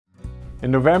In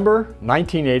November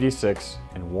 1986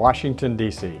 in Washington,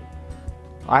 D.C.,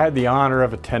 I had the honor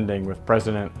of attending with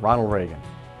President Ronald Reagan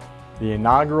the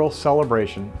inaugural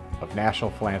celebration of National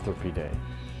Philanthropy Day,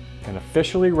 an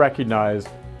officially recognized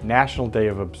National Day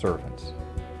of Observance.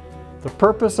 The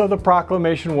purpose of the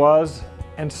proclamation was,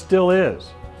 and still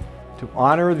is, to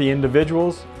honor the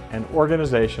individuals and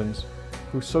organizations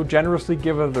who so generously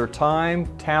give of their time,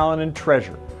 talent, and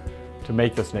treasure to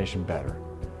make this nation better.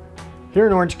 Here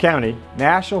in Orange County,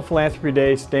 National Philanthropy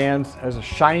Day stands as a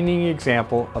shining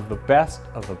example of the best,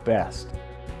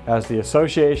 as the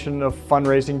Association of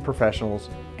Fundraising Professionals'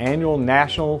 annual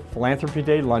National Philanthropy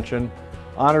Day Luncheon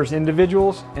honors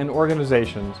individuals and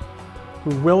organizations who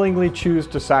willingly choose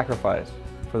to sacrifice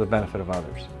for the benefit of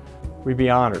others. We'd be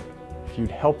honored if you'd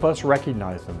help us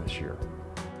recognize them this year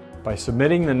by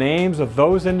submitting the names of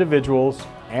those individuals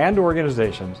and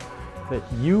organizations that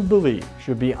you believe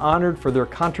should be honored for their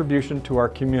contribution to our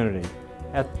community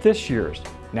at this year's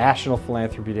National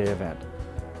Philanthropy Day event.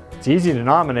 It's easy to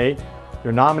nominate.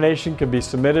 Your nomination can be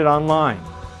submitted online.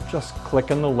 Just click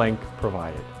on the link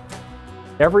provided.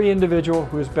 Every individual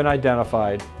who has been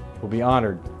identified will be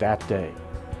honored that day.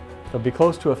 There'll be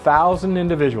close to 1,000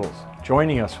 individuals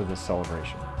joining us for this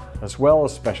celebration, as well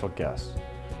as special guests.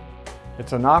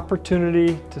 It's an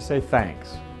opportunity to say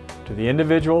thanks to the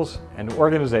individuals and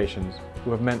organizations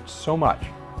who have meant so much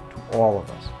to all of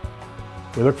us.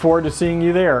 We look forward to seeing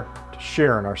you there to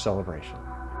share in our celebration.